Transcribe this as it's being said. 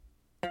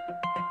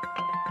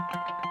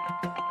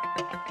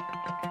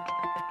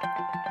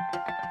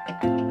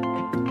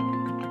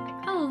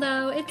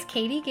it's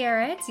Katie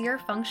Garrett, your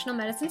functional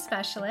medicine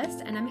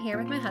specialist, and I'm here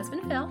with my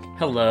husband, Phil.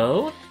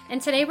 Hello.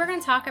 And today we're going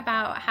to talk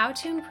about how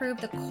to improve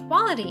the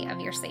quality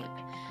of your sleep.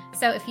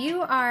 So if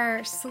you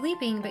are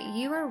sleeping, but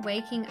you are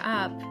waking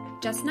up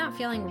just not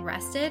feeling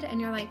rested,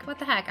 and you're like, what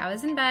the heck, I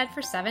was in bed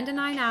for 7 to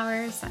 9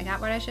 hours, I got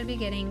what I should be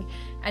getting,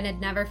 and it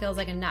never feels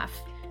like enough.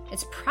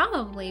 It's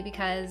probably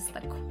because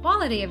the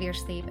quality of your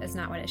sleep is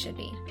not what it should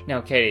be.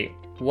 Now, Katie,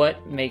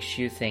 what makes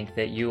you think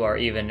that you are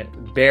even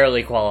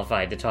barely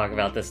qualified to talk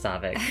about this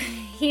topic?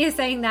 He is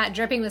saying that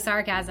dripping with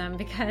sarcasm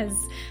because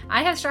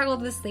I have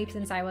struggled with sleep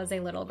since I was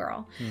a little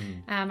girl.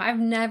 I've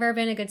never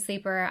been a good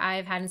sleeper.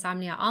 I've had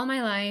insomnia all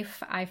my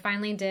life. I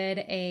finally did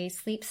a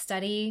sleep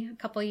study a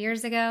couple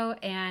years ago,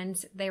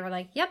 and they were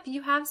like, yep,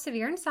 you have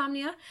severe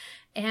insomnia,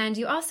 and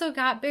you also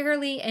got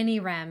barely any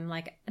REM,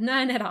 like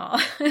none at all.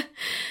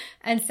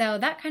 And so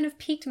that kind of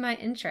piqued my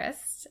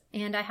interest.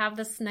 And I have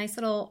this nice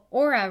little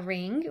Oura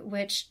ring,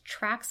 which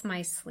tracks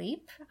my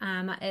sleep.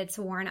 It's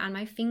worn on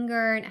my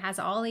finger, and it has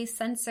all these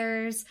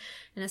sensors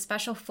and a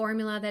special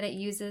formula that it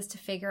uses to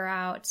figure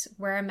out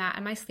where I'm at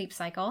in my sleep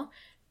cycle.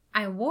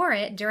 I wore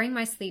it during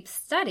my sleep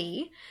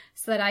study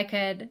so that I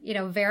could,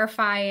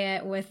 verify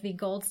it with the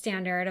gold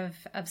standard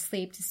of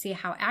sleep to see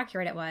how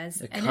accurate it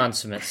was. A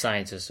consummate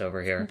scientist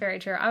over here. Very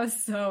true. I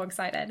was so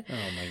excited.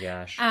 Oh my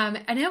gosh. And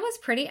it was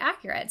pretty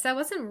accurate. So it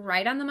wasn't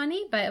right on the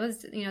money, but it was,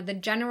 the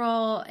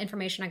general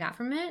information I got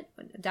from it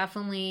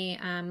definitely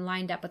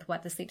lined up with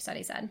what the sleep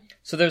study said.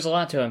 So there's a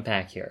lot to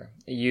unpack here.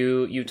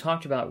 You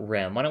talked about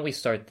REM. Why don't we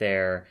start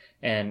there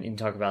and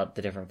talk about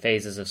the different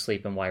phases of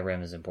sleep and why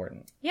REM is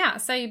important? Yeah.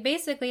 So you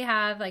basically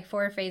have like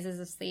 4 phases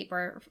of sleep,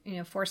 or,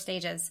 4 stages.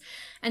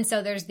 And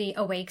so there's the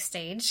awake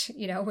stage,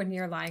 when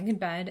you're lying in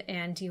bed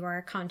and you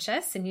are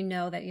conscious and you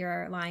know that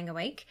you're lying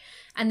awake.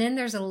 And then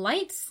there's a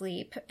light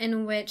sleep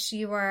in which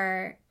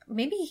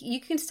maybe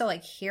you can still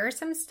hear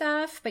some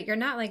stuff, but you're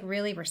not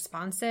really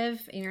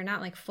responsive, and you're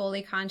not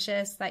fully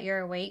conscious that you're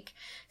awake.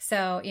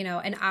 So,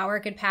 an hour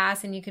could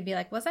pass and you could be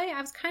like,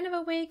 I was kind of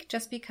awake,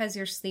 just because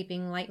you're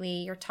sleeping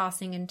lightly, you're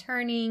tossing and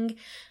turning.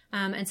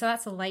 And so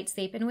that's a light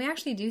sleep. And we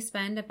actually do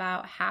spend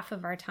about half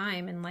of our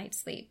time in light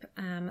sleep,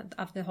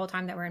 of the whole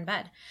time that we're in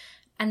bed.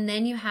 And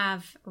then you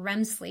have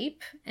REM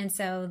sleep. And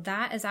so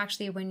that is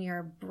actually when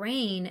your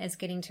brain is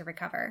getting to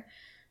recover.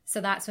 So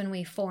that's when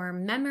we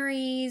form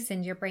memories,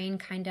 and your brain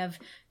kind of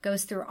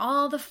goes through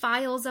all the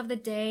files of the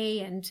day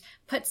and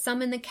puts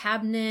some in the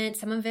cabinet.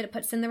 Some of it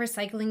puts in the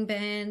recycling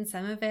bin.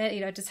 Some of it,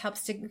 it just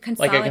helps to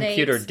consolidate. Like a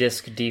computer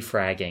disk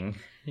defragging.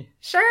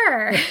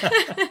 Sure.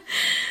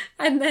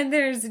 And then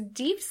there's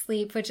deep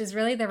sleep, which is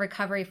really the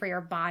recovery for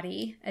your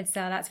body. And so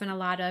that's when a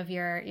lot of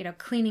your,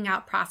 cleaning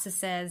out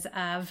processes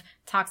of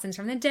toxins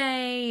from the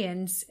day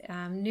and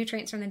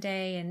nutrients from the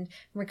day, and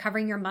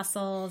recovering your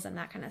muscles and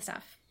that kind of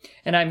stuff.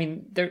 And I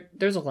mean,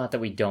 there's a lot that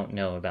we don't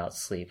know about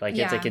sleep.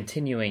 It's a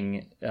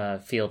continuing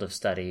field of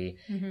study,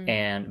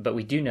 but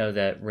we do know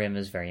that REM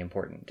is very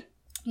important.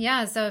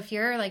 Yeah, so if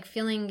you're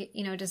feeling,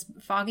 just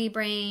foggy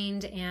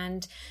brained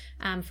and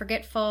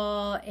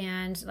forgetful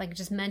and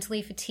just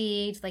mentally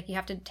fatigued, you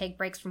have to take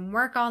breaks from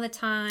work all the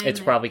time. It's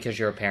probably because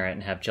you're a parent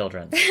and have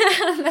children.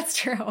 That's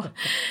true.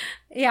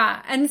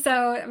 Yeah. And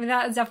so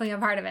that is definitely a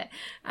part of it.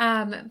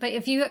 But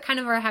if you kind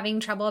of are having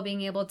trouble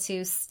being able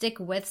to stick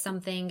with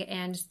something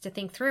and to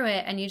think through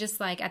it, and you just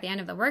at the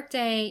end of the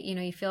workday,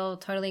 you feel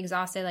totally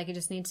exhausted, you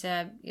just need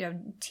to,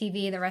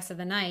 TV the rest of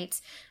the night,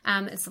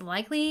 it's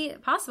likely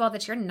possible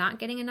that you're not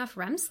getting enough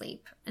REM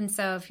sleep. And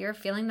so if you're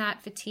feeling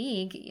that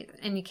fatigue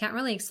and you can't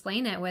really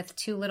explain it with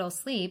too little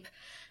sleep,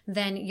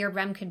 then your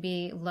REM could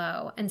be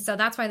low. And so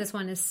that's why this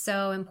one is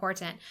so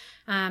important.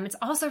 It's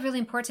also really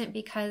important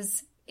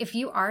because if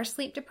you are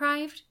sleep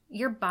deprived,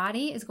 your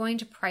body is going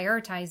to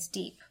prioritize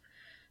deep.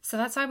 So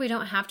that's why we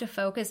don't have to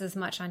focus as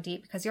much on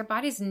deep, because your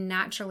body's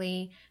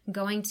naturally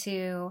going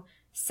to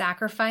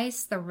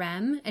sacrifice the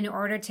REM in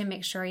order to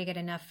make sure you get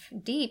enough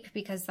deep,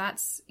 because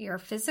that's your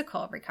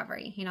physical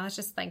recovery. It's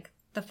just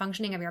the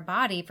functioning of your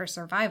body for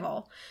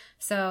survival.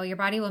 So your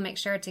body will make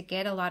sure to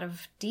get a lot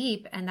of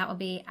deep, and that will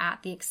be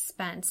at the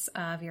expense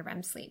of your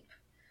REM sleep.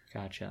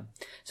 Gotcha.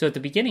 So at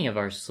the beginning of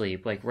our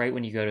sleep, right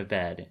when you go to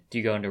bed, do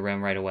you go into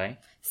REM right away?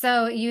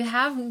 So you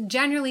have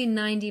generally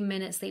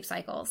 90-minute sleep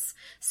cycles.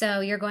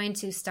 So you're going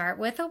to start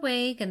with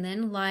awake and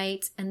then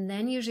light, and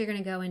then usually you're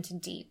going to go into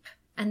deep.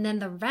 And then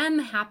the REM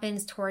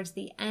happens towards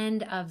the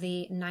end of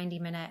the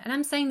 90-minute. And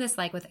I'm saying this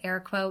with air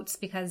quotes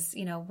because,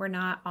 we're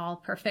not all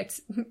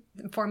perfect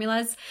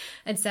formulas.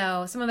 And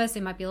so some of us,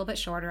 it might be a little bit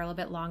shorter, a little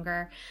bit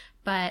longer.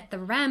 But the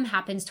REM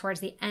happens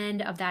towards the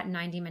end of that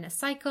 90-minute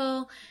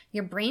cycle.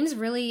 Your brain's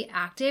really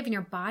active and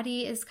your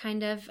body is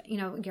kind of,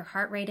 your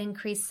heart rate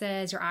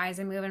increases, your eyes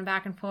are moving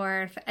back and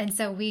forth. And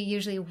so we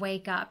usually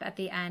wake up at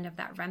the end of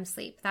that REM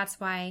sleep. That's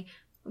why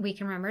we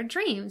can remember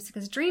dreams,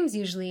 because dreams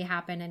usually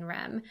happen in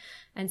REM.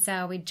 And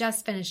so we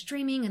just finished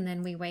dreaming, and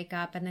then we wake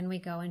up, and then we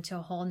go into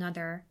a whole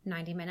nother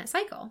 90-minute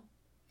cycle.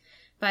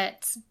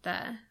 But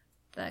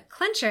the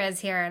clincher is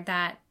here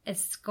that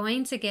it's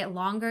going to get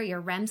longer.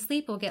 Your REM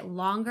sleep will get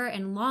longer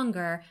and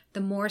longer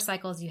the more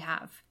cycles you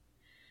have.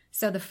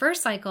 So the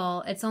first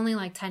cycle, it's only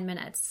like 10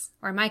 minutes,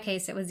 or in my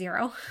case, it was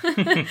 0.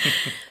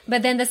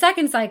 But then the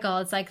second cycle,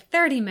 it's like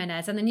 30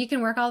 minutes. And then you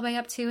can work all the way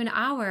up to an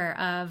hour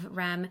of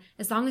REM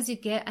as long as you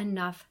get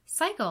enough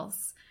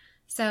cycles.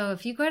 So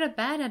if you go to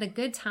bed at a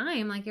good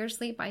time, like you're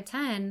asleep by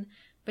 10,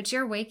 but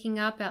you're waking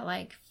up at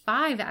like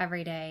 5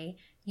 every day,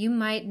 you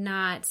might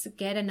not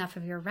get enough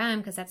of your REM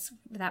because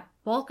that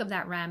bulk of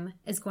that REM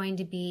is going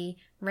to be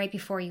right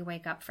before you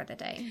wake up for the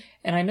day.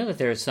 And I know that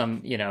there's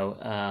some,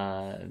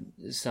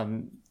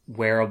 some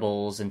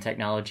wearables and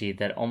technology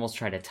that almost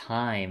try to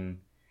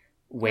time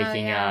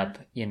waking up,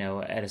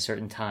 at a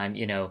certain time,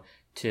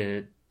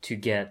 to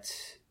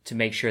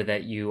make sure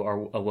that you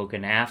are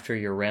awoken after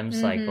your REM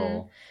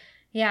cycle.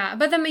 Yeah.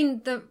 But I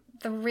mean, the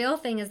real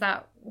thing is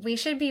that we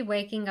should be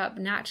waking up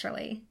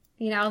naturally.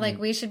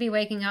 We should be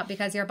waking up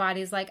because your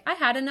body's like, I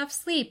had enough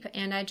sleep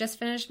and I just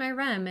finished my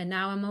REM and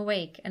now I'm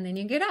awake. And then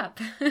you get up.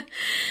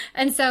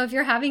 And so if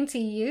you're having to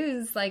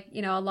use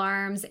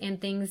alarms and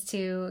things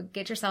to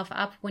get yourself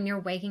up when you're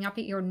waking up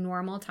at your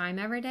normal time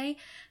every day,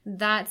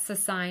 that's a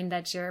sign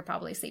that you're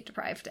probably sleep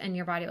deprived and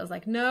your body was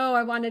like, no,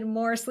 I wanted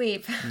more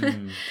sleep.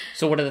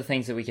 So what are the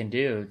things that we can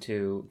do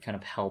to kind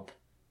of help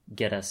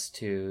get us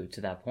to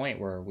that point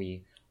where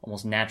we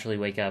almost naturally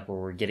wake up,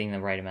 or we're getting the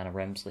right amount of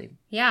REM sleep?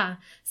 Yeah.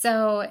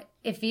 So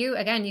if you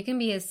can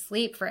be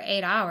asleep for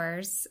 8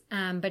 hours,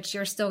 but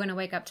you're still going to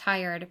wake up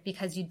tired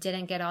because you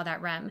didn't get all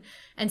that REM.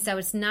 And so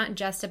it's not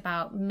just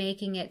about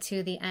making it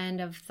to the end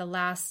of the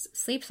last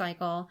sleep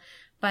cycle,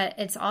 but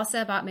it's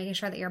also about making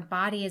sure that your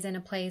body is in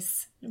a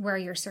place where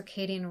your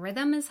circadian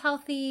rhythm is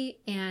healthy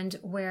and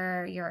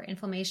where your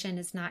inflammation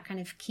is not kind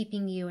of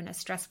keeping you in a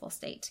stressful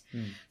state.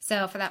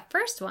 So for that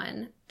first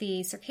one,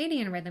 the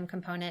circadian rhythm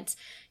component,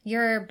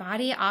 your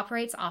body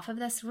operates off of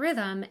this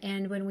rhythm.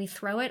 And when we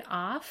throw it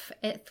off,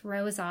 it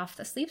throws off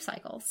the sleep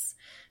cycles.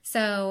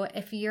 So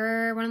if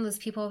you're one of those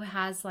people who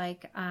has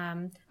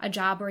a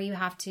job where you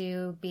have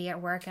to be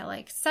at work at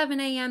like 7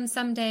 a.m.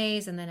 some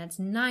days, and then it's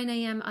 9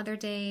 a.m. other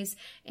days,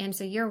 and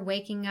so you're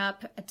waking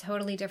up at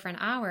totally different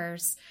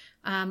hours,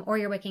 or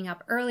you're waking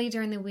up early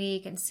during the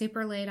week and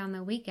super late on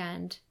the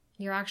weekend,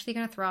 you're actually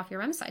going to throw off your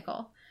REM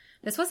cycle.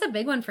 This was a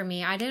big one for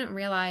me. I didn't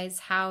realize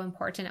how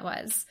important it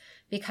was.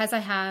 Because I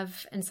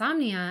have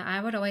insomnia,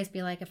 I would always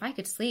be like, if I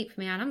could sleep,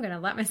 man, I'm going to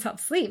let myself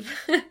sleep.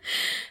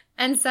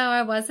 And so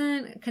I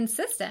wasn't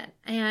consistent.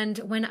 And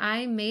when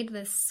I made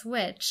this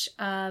switch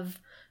of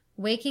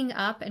waking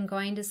up and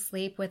going to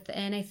sleep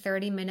within a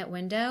 30-minute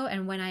window,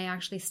 and when I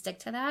actually stick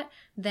to that,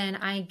 then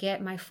I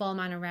get my full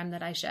amount of REM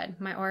that I should.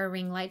 My Oura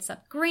Ring lights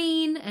up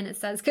green and it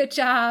says good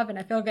job and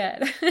I feel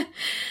good.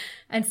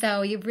 And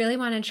so you really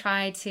want to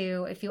try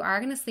to, if you are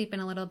going to sleep in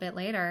a little bit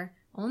later,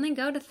 only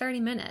go to 30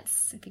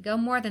 minutes. If you go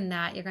more than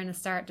that, you're going to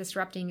start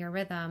disrupting your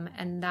rhythm,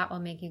 and that will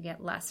make you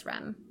get less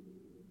REM.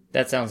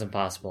 That sounds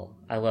impossible.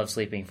 I love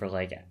sleeping for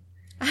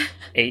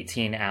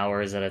 18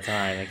 hours at a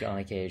time, on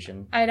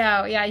occasion. I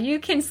know. Yeah, you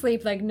can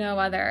sleep like no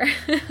other.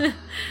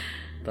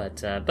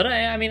 But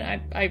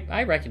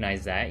I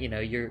recognize that.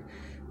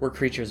 We're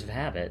creatures of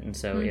habit, and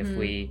so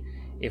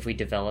if we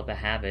develop a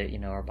habit,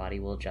 our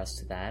body will adjust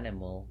to that, and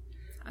we'll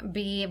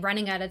be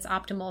running at its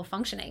optimal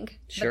functioning.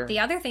 Sure. But the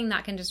other thing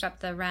that can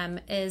disrupt the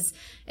REM is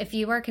if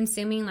you are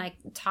consuming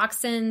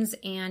toxins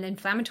and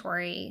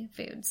inflammatory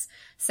foods.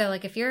 So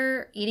if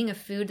you're eating a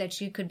food that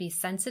you could be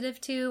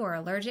sensitive to or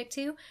allergic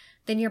to,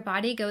 then your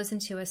body goes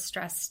into a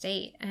stress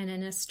state. And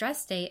in a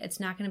stress state, it's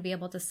not going to be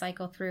able to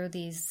cycle through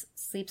these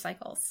sleep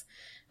cycles.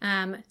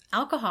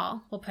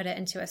 Alcohol will put it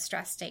into a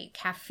stress state.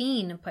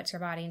 Caffeine puts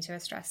your body into a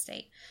stress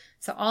state.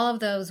 So all of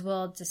those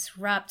will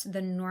disrupt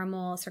the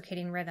normal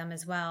circadian rhythm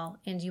as well,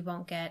 and you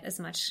won't get as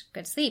much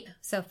good sleep.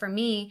 So for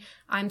me,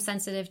 I'm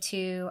sensitive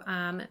to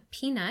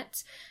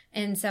peanut.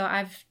 And so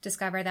I've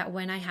discovered that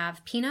when I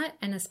have peanut,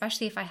 and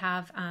especially if I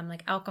have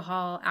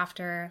alcohol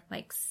after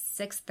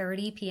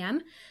 6:30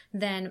 p.m.,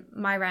 then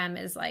my REM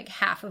is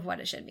half of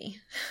what it should be.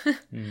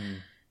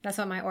 That's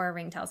what my Oura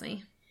Ring tells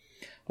me.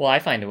 Well, I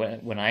find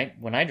when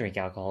I drink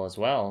alcohol as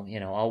well,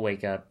 I'll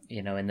wake up,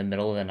 in the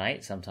middle of the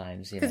night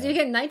sometimes. Because you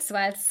get night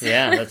sweats.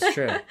 Yeah, that's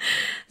true.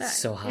 It's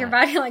so hot. Your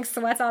body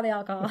sweats all the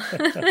alcohol.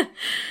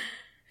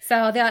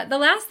 So the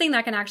last thing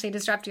that can actually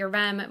disrupt your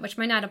REM, which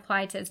might not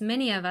apply to as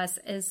many of us,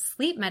 is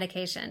sleep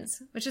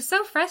medications, which is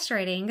so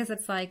frustrating because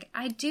it's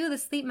I do the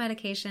sleep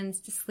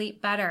medications to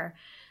sleep better.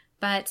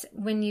 But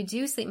when you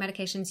do sleep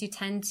medications, you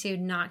tend to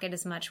not get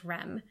as much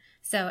REM.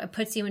 So it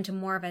puts you into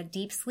more of a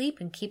deep sleep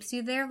and keeps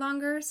you there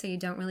longer, so you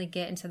don't really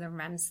get into the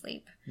REM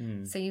sleep.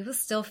 So you will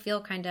still feel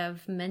kind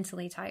of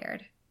mentally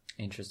tired.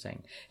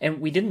 Interesting.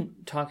 And we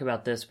didn't talk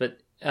about this, but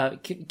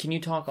can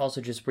you talk also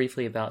just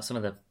briefly about some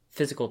of the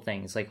physical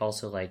things,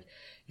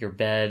 your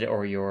bed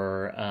or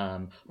your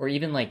or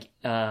even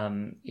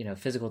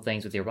physical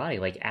things with your body,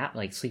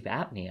 like sleep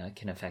apnea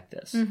can affect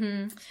this.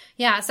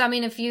 Yeah. So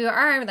if you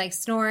are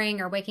snoring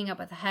or waking up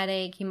with a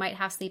headache, you might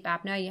have sleep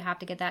apnea. You have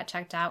to get that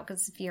checked out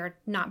because if you're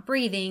not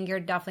breathing, you're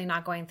definitely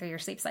not going through your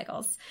sleep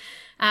cycles.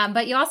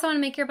 But you also want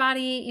to make your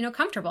body,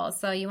 comfortable.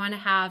 So you want to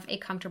have a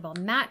comfortable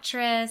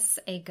mattress,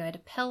 a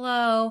good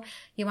pillow.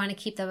 You want to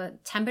keep the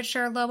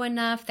temperature low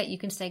enough that you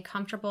can stay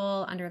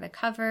comfortable under the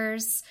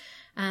covers.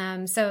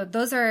 So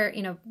those are,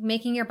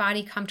 making your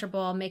body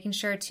comfortable, making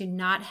sure to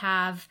not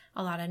have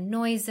a lot of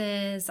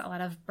noises, a lot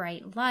of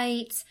bright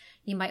light.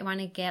 You might want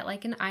to get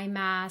like an eye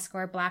mask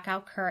or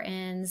blackout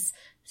curtains.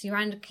 So you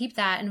want to keep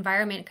that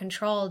environment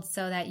controlled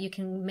so that you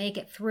can make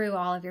it through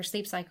all of your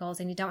sleep cycles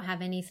and you don't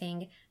have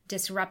anything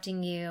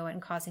disrupting you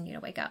and causing you to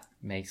wake up.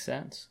 Makes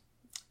sense.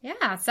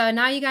 Yeah, so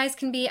now you guys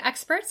can be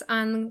experts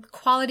on the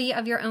quality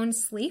of your own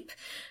sleep.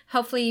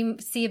 Hopefully you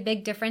see a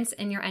big difference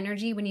in your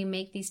energy when you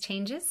make these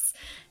changes.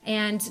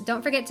 And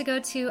don't forget to go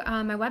to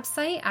my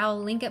website.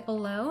 I'll link it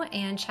below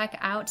and check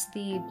out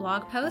the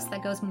blog post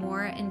that goes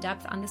more in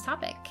depth on this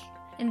topic.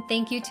 And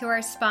thank you to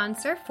our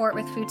sponsor, Fort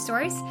Worth Food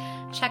Stories.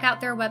 Check out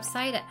their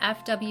website at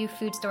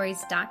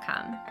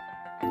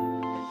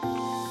fwfoodstories.com.